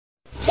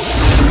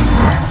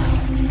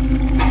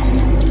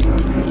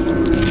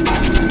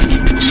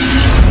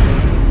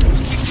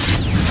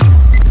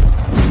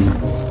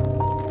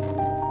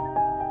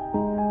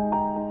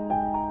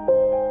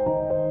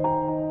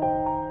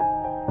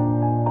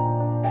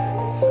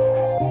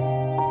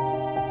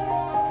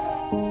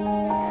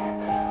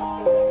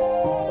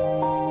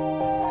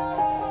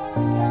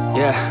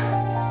Yeah,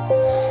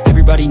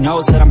 everybody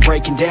knows that I'm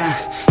breaking down.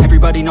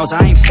 Everybody knows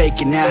I ain't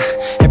faking now.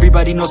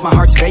 Everybody knows my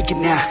heart's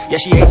vacant now. Yeah,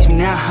 she hates me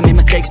now, I made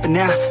mistakes, but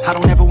now I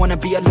don't ever wanna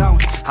be alone.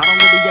 I don't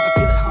really ever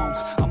feel at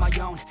home, on my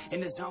own,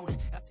 in the zone.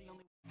 That's the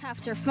only...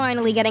 After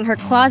finally getting her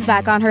claws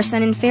back on her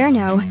son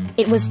Inferno,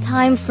 it was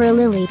time for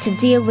Lily to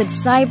deal with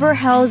Cyber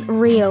Hell's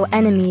real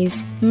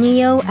enemies,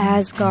 Neo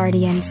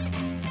Asgardians.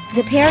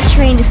 The pair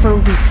trained for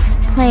weeks,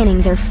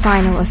 planning their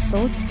final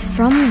assault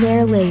from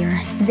their lair.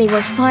 They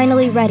were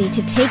finally ready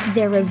to take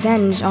their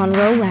revenge on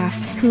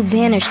Rolaf, who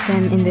banished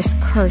them in this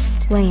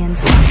cursed land.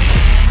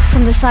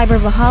 From the Cyber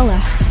Valhalla,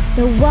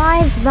 the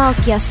wise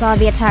Valkia saw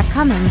the attack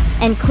coming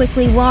and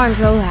quickly warned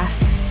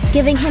Rolaf,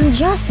 giving him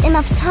just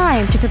enough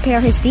time to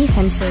prepare his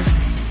defenses.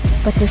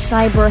 But the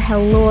Cyber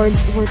Hell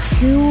Lords were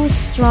too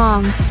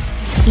strong,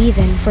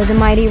 even for the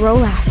mighty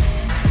Rolaf.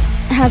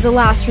 As a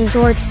last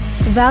resort,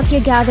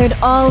 Valkia gathered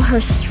all her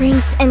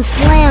strength and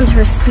slammed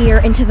her spear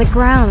into the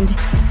ground,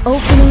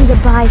 opening the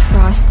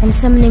Bifrost and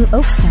summoning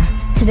Oxa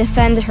to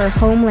defend her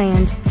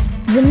homeland.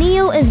 The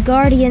Neo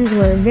Asgardians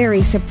were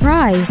very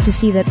surprised to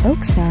see that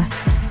Oxa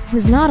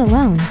was not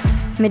alone.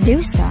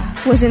 Medusa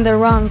was in the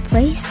wrong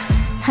place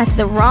at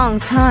the wrong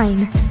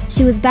time.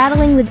 She was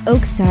battling with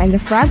Oxa in the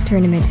FRAG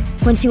tournament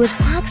when she was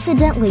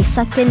accidentally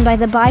sucked in by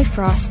the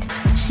Bifrost.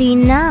 She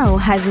now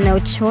has no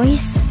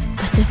choice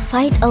but to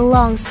fight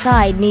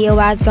alongside Neo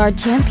Asgard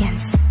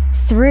champions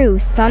through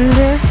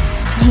thunder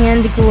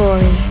and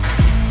glory.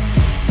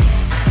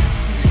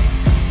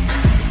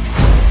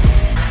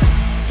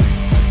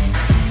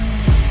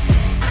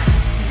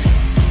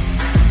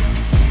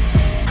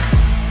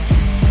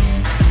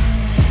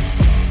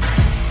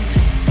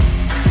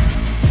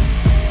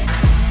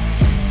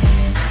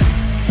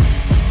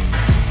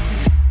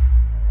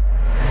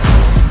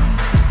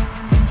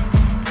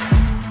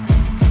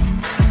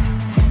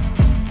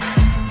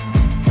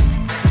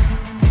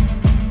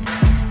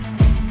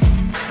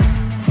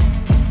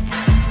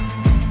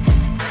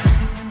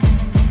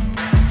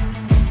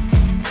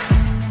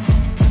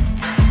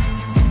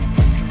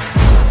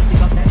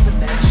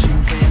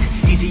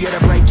 Easier to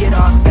break it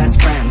off as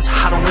friends.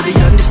 I don't really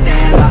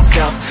understand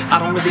myself, I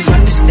don't really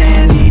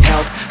understand, need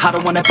help. I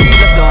don't wanna be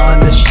left on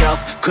the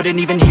shelf. Couldn't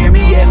even hear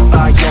me if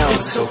I yelled.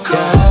 It's so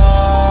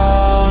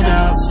cold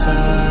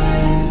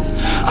outside,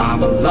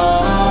 I'm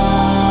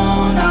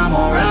alone, I'm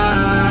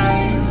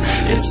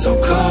alright. It's so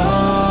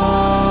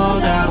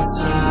cold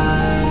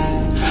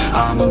outside,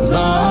 I'm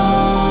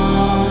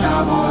alone,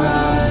 I'm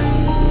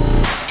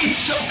alright. It's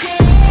so cold.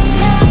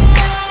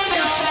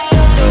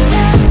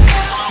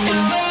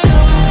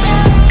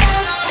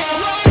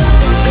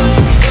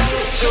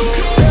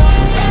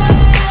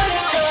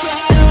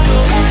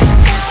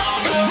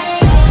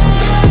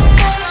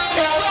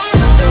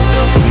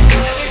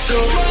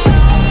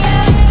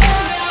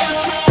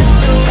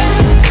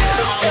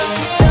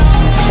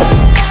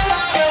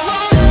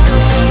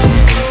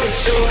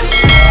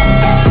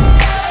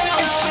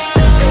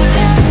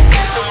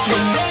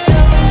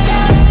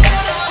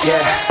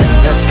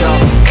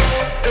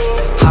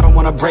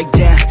 Break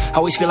down,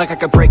 always feel like I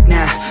could break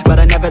now, but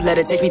I never let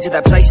it take me to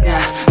that place now.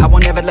 I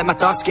won't ever let my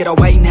thoughts get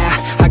away now.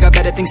 I got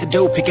better things to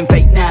do, picking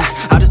fate now.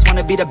 I just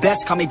wanna be the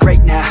best, call me great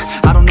now.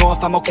 I don't know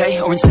if I'm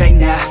okay or insane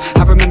now.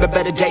 I remember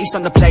better days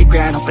on the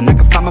playground, hoping I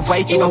can find my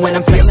way even when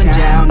I'm feeling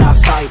down. I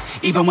fight,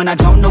 even when I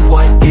don't know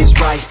what is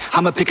right.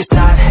 I'ma pick a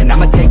side, and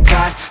I'ma take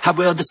pride. I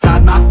will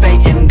decide my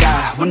fate, and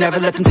I will never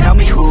let them tell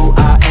me who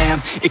I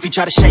am. If you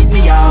try to shake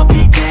me, I'll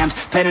be damned.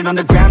 Planet on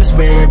the ground is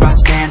where I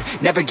stand.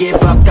 Never give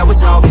up, that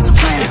was always the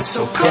plan. It's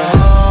so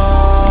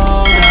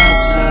cold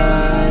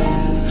outside,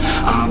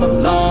 I'm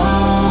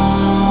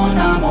alone,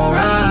 I'm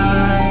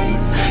alright.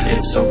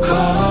 It's so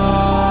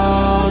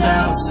cold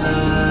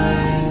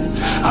outside,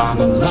 I'm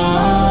alone.